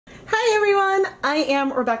I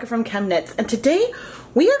am Rebecca from ChemKnits, and today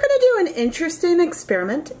we are going to do an interesting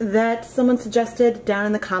experiment that someone suggested down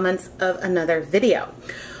in the comments of another video.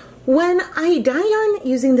 When I dye yarn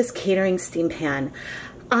using this catering steam pan,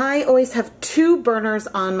 I always have two burners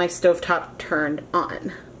on my stovetop turned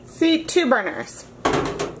on. See, two burners.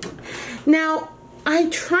 Now, I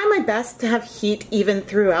try my best to have heat even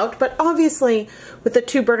throughout, but obviously with the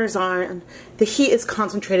two burners on, the heat is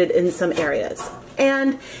concentrated in some areas.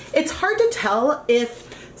 And it's hard to tell if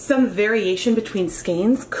some variation between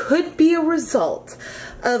skeins could be a result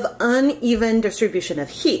of uneven distribution of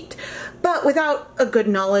heat. But without a good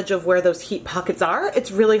knowledge of where those heat pockets are,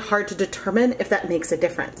 it's really hard to determine if that makes a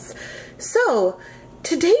difference. So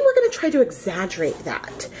today we're going to try to exaggerate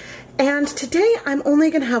that. And today I'm only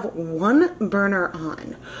going to have one burner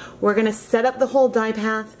on. We're going to set up the whole dye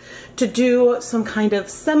path to do some kind of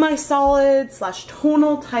semi-solid /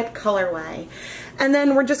 tonal type colorway. And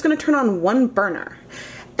then we're just going to turn on one burner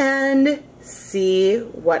and see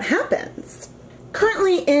what happens.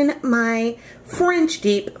 Currently in my 4-inch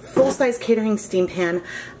deep full-size catering steam pan,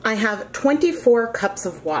 I have 24 cups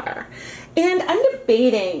of water. And I'm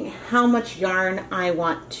debating how much yarn I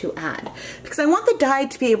want to add, because I want the dye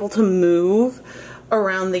to be able to move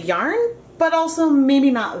around the yarn, but also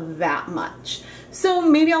maybe not that much. So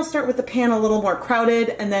maybe I'll start with the pan a little more crowded,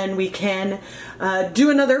 and then we can do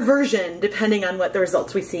another version depending on what the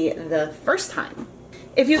results we see the first time.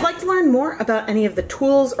 If you'd like to learn more about any of the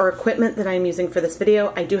tools or equipment that I'm using for this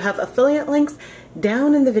video, I do have affiliate links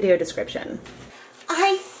down in the video description.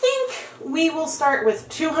 I think we will start with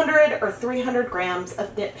 200 or 300 grams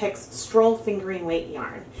of Knit Picks Stroll Fingering Weight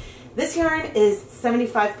yarn. This yarn is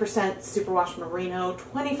 75% superwash merino,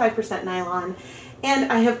 25% nylon,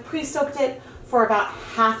 and I have pre-soaked it for about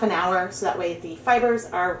half an hour so that way the fibers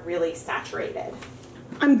are really saturated.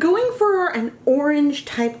 I'm going for an orange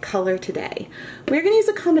type color today. We're going to use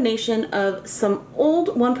a combination of some old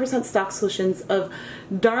 1% stock solutions of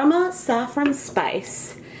Dharma Saffron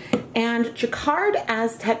Spice and Jacquard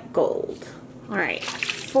Aztec Gold. Alright,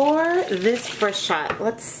 for this first shot,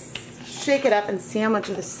 let's shake it up and see how much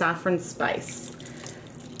of the saffron spice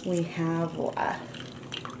we have left.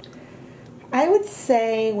 I would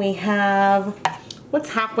say we have what's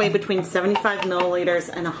halfway between 75 milliliters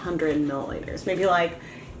and 100 milliliters. Maybe like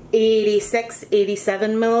 86,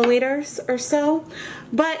 87 milliliters or so.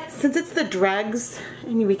 But since it's the dregs,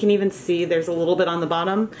 and we can even see there's a little bit on the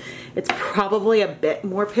bottom, it's probably a bit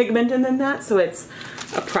more pigmented than that, so it's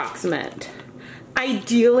approximate.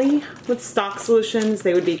 Ideally, with stock solutions,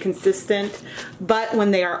 they would be consistent, but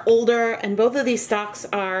when they are older, and both of these stocks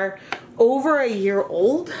are over a year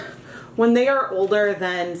old, when they are older,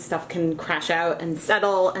 then stuff can crash out and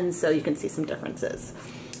settle, and so you can see some differences.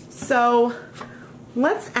 So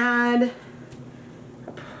let's add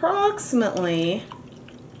approximately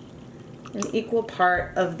an equal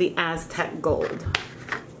part of the Aztec Gold.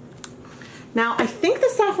 Now, I think the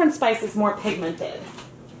saffron spice is more pigmented.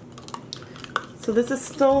 So this is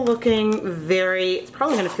still looking very, it's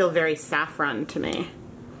probably going to feel very saffron to me.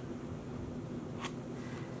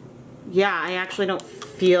 Yeah, I actually don't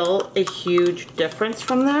feel a huge difference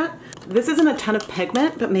from that. This isn't a ton of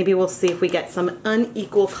pigment, but maybe we'll see if we get some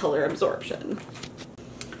unequal color absorption.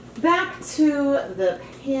 Back to the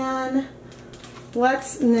pan.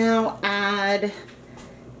 Let's now add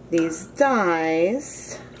these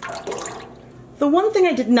dyes. The one thing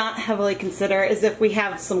I did not heavily consider is if we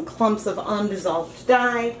have some clumps of undissolved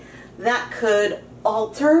dye, that could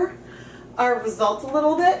alter our result a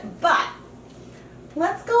little bit, but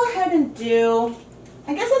let's go ahead and do,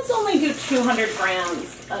 I guess let's only do 200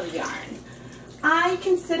 grams of yarn. I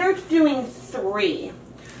considered doing 3,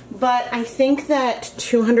 but I think that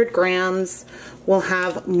 200 grams will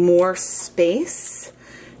have more space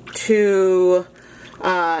to,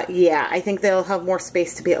 yeah, I think they'll have more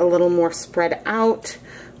space to be a little more spread out,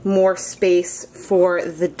 more space for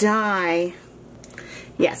the dye.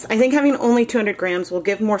 Yes, I think having only 200 grams will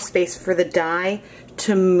give more space for the dye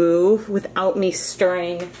to move without me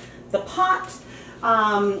stirring the pot,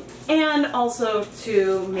 and also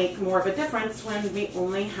to make more of a difference when we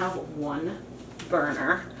only have one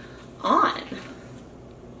burner on.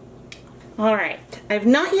 Alright, I've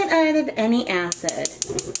not yet added any acid.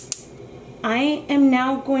 I am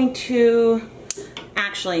now going to,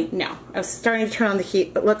 actually, no, I was starting to turn on the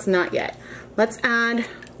heat, but let's not yet. Let's add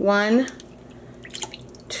 1,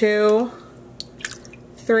 2,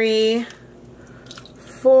 3,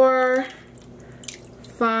 4,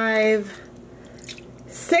 5,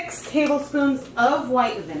 6 tablespoons of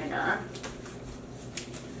white vinegar.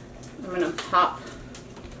 I'm going to pop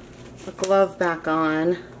the glove back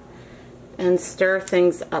on and stir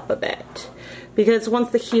things up a bit. because once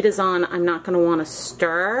the heat is on, I'm not going to want to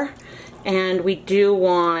stir, and we do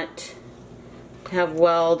want to have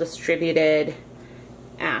well distributed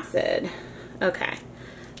acid. Okay,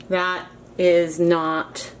 that is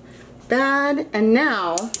not bad. And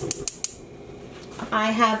now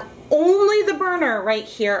I have only the burner right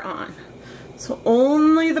here on. So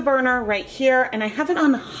only the burner right here, and I have it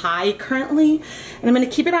on high currently, and I'm going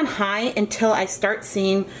to keep it on high until I start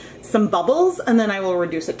seeing some bubbles, and then I will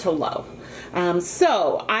reduce it to low.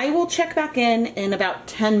 So I will check back in about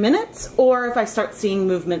 10 minutes, or if I start seeing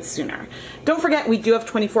movement sooner. Don't forget, we do have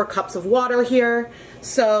 24 cups of water here,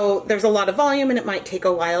 so there's a lot of volume and it might take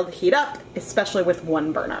a while to heat up, especially with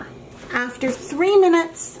one burner. After 3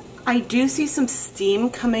 minutes, I do see some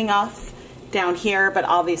steam coming off down here, but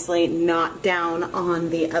obviously not down on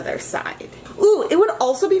the other side. Ooh, it would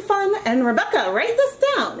also be fun, and Rebecca, write this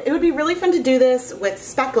down. It would be really fun to do this with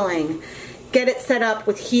speckling. Get it set up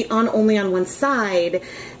with heat on only on one side,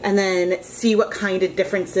 and then see what kind of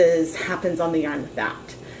differences happens on the yarn with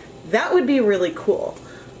that. That would be really cool.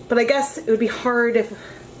 But I guess it would be hard if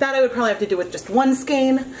that I would probably have to do with just one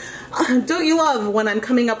skein. Don't you love when I'm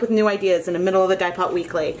coming up with new ideas in the middle of the Dyepot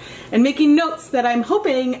Weekly and making notes that I'm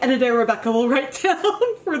hoping editor Rebecca will write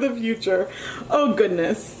down for the future? Oh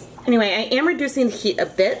goodness. Anyway, I am reducing the heat a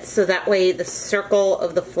bit so that way the circle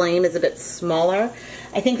of the flame is a bit smaller.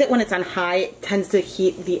 I think that when it's on high, it tends to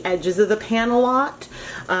heat the edges of the pan a lot.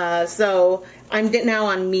 So I'm now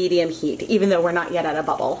on medium heat, even though we're not yet at a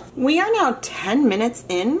bubble. We are now 10 minutes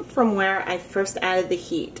in from where I first added the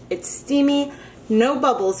heat. It's steamy, no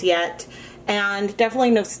bubbles yet, and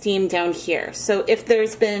definitely no steam down here. So if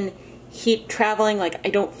there's been heat traveling, like I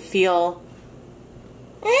don't feel,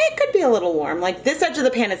 it could be a little warm. Like this edge of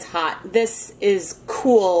the pan is hot. This is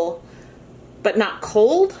cool, but not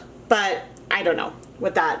cold, but I don't know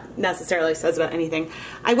what that necessarily says about anything.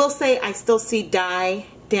 I will say I still see dye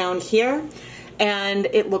down here, and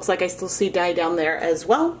it looks like I still see dye down there as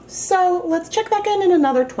well. So let's check back in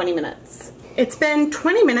another 20 minutes. It's been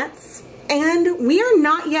 20 minutes and we are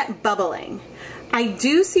not yet bubbling. I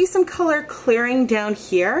do see some color clearing down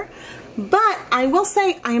here, but I will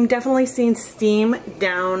say I am definitely seeing steam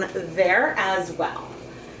down there as well.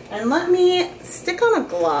 And let me stick on a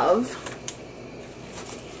glove.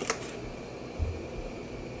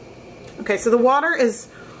 Okay, so the water is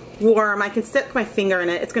warm. I can stick my finger in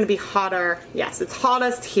it. It's going to be hotter. Yes, it's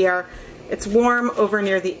hottest here. It's warm over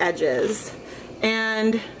near the edges.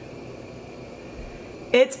 And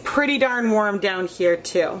it's pretty darn warm down here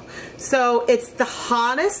too. So it's the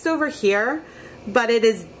hottest over here, but it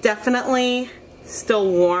is definitely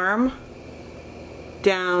still warm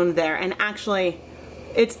down there. And actually,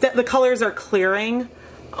 the colors are clearing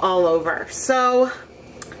all over. So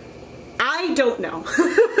I don't know.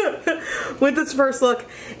 With this first look,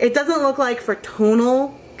 it doesn't look like for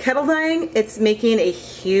tonal kettle dyeing it's making a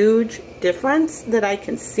huge difference that I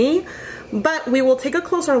can see, but we will take a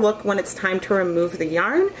closer look when it's time to remove the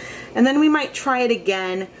yarn, and then we might try it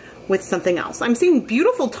again with something else. I'm seeing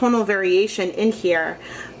beautiful tonal variation in here,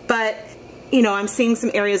 but you know, I'm seeing some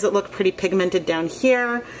areas that look pretty pigmented down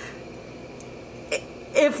here.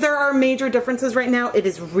 If there are major differences right now, it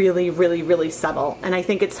is really, really, really subtle, and I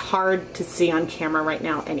think it's hard to see on camera right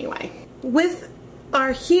now anyway. With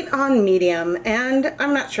our heat on medium, and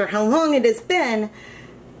I'm not sure how long it has been,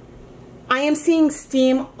 I am seeing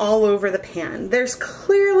steam all over the pan. There's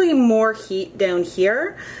clearly more heat down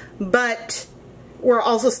here, but we're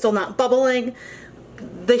also still not bubbling.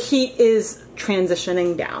 The heat is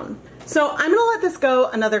transitioning down. So I'm gonna let this go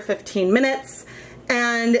another 15 minutes,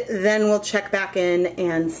 and then we'll check back in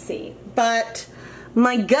and see. But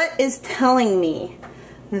my gut is telling me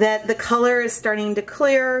that the color is starting to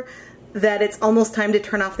clear, that it's almost time to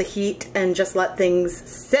turn off the heat and just let things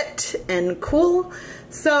sit and cool.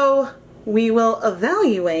 So we will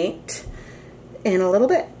evaluate in a little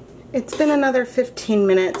bit. It's been another 15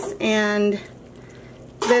 minutes and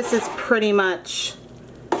this is pretty much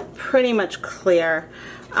clear.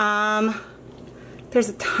 There's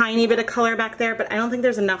a tiny bit of color back there, but I don't think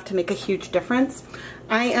there's enough to make a huge difference.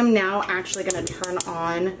 I am now actually going to turn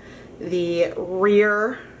on the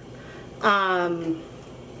rear, I'm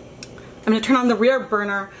going to turn on the rear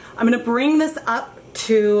burner. I'm going to bring this up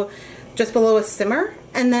to just below a simmer,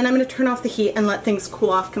 and then I'm going to turn off the heat and let things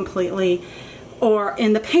cool off completely, or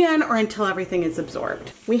in the pan, or until everything is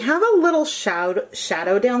absorbed. We have a little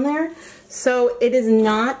shadow down there, so it is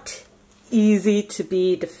not easy to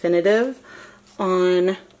be definitive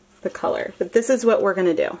on the color, but this is what we're going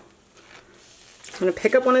to do. I'm going to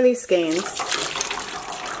pick up one of these skeins.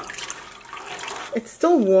 It's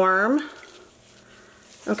still warm.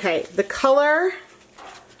 Okay, the color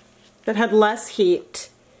that had less heat.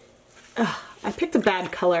 Ugh, I picked a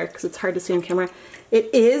bad color because it's hard to see on camera. It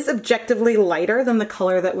is objectively lighter than the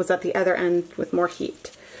color that was at the other end with more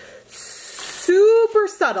heat. Super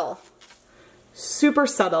subtle,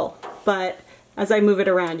 but as I move it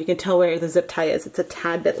around, you can tell where the zip tie is. It's a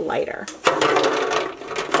tad bit lighter.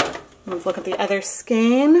 Let's look at the other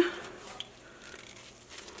skein.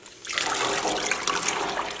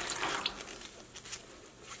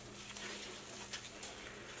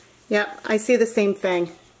 Yep, I see the same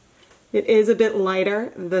thing. It is a bit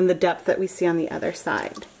lighter than the depth that we see on the other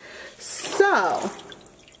side. So,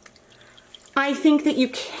 I think that you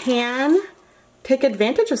can take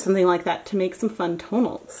advantage of something like that to make some fun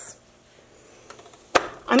tonals.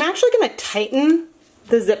 I'm actually going to tighten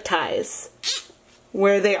the zip ties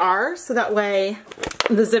where they are, so that way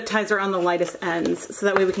the zip ties are on the lightest ends, so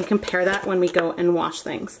that way we can compare that when we go and wash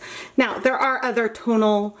things. Now, there are other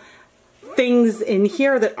tonal things in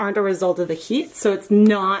here that aren't a result of the heat, so it's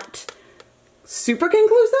not super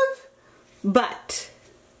conclusive, but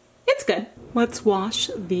it's good. Let's wash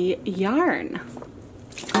the yarn.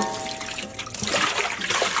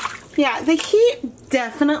 Yeah, the heat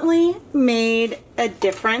definitely made a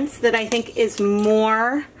difference that I think is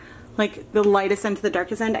more like the lightest end to the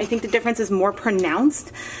darkest end. I think the difference is more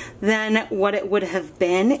pronounced than what it would have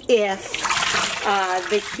been if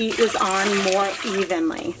the heat was on more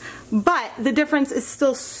evenly. But the difference is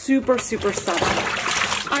still super, super subtle.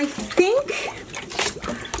 I think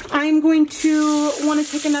I'm going to want to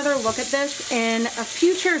take another look at this in a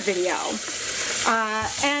future video.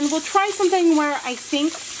 And we'll try something where I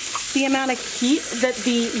think the amount of heat that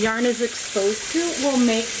the yarn is exposed to will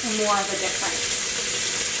make more of a difference.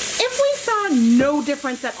 If we saw no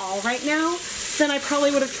difference at all right now, then I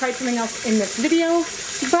probably would have tried something else in this video.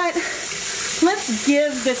 But let's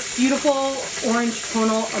give this beautiful orange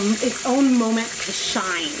tonal its own moment to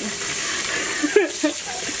shine.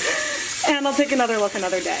 And I'll take another look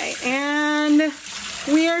another day. And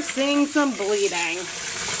we are seeing some bleeding.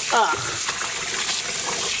 Ugh.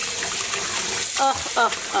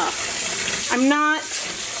 I'm not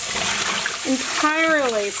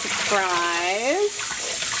entirely surprised,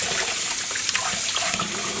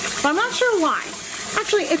 but I'm not sure why.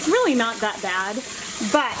 Actually, it's really not that bad,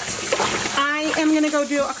 but I am gonna go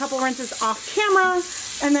do a couple rinses off camera,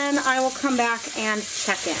 and then I will come back and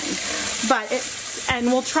check in. And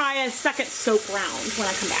we'll try a second soap round when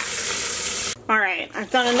I come back. All right, I've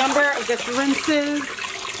done a number of just rinses,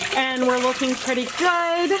 and we're looking pretty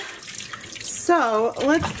good. So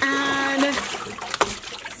let's add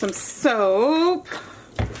some soap.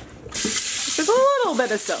 Just a little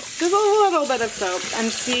bit of soap. Just a little bit of soap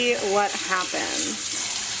and see what happens.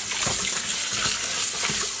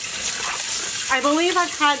 I believe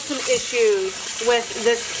I've had some issues with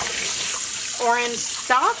this orange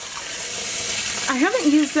stuff. I haven't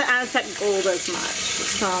used the Aztec gold as much,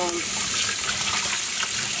 so.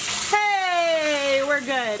 Hey, we're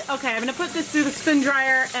good. Okay, I'm gonna put this through the spin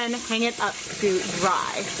dryer and hang it up to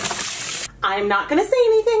dry. I'm not gonna say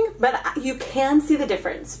anything, but you can see the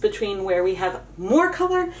difference between where we have more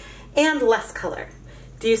color and less color.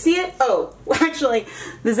 Do you see it? Oh, actually,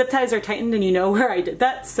 the zip ties are tightened and you know where I did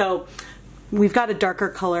that. So we've got a darker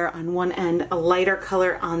color on one end, a lighter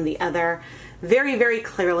color on the other, very, very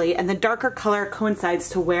clearly. And the darker color coincides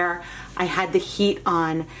to where I had the heat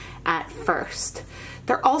on at first.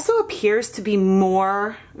 There also appears to be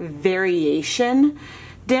more variation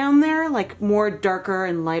down there, like more darker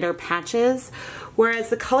and lighter patches, whereas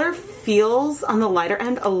the color feels on the lighter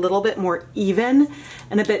end a little bit more even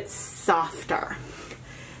and a bit softer.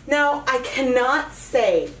 Now, I cannot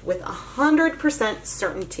say with 100%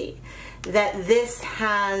 certainty that this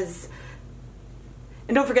has,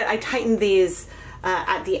 and don't forget I tightened these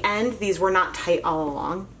at the end, these were not tight all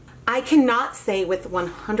along. I cannot say with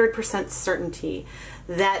 100% certainty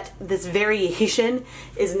that this variation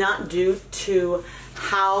is not due to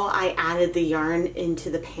how I added the yarn into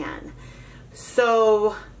the pan.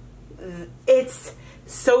 So it's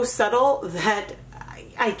so subtle that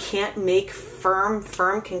I can't make firm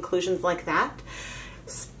conclusions like that.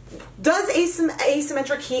 Does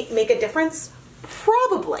asymmetric heat make a difference?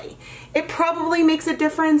 Probably. It probably makes a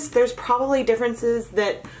difference. There's probably differences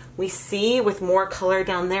that we see with more color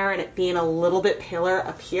down there and it being a little bit paler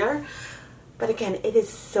up here. But again, it is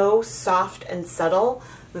so soft and subtle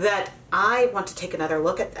that I want to take another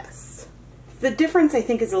look at this. The difference I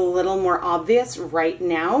think is a little more obvious right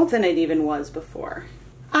now than it even was before.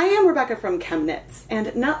 I am Rebecca from ChemKnits,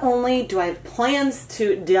 and not only do I have plans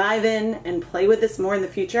to dive in and play with this more in the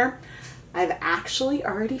future, I've actually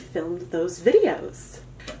already filmed those videos.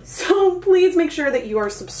 So please make sure that you are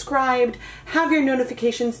subscribed, have your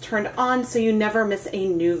notifications turned on so you never miss a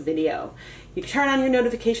new video. You can turn on your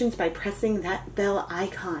notifications by pressing that bell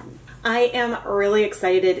icon. I am really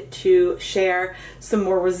excited to share some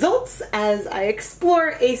more results as I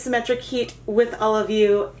explore asymmetric heat with all of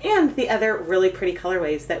you and the other really pretty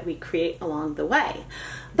colorways that we create along the way.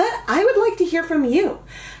 But I would like to hear from you.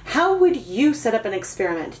 How would you set up an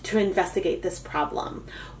experiment to investigate this problem?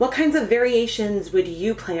 What kinds of variations would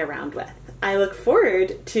you play around with? I look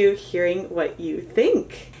forward to hearing what you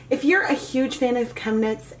think. If you're a huge fan of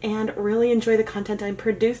ChemKnits and really enjoy the content I'm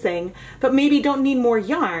producing, but maybe don't need more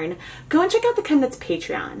yarn, go and check out the ChemKnits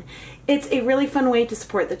Patreon. It's a really fun way to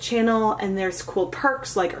support the channel, and there's cool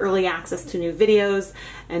perks like early access to new videos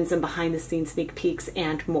and some behind-the-scenes sneak peeks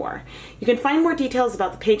and more. You can find more details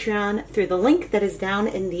about the Patreon through the link that is down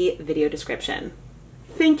in the video description.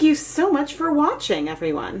 Thank you so much for watching,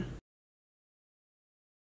 everyone.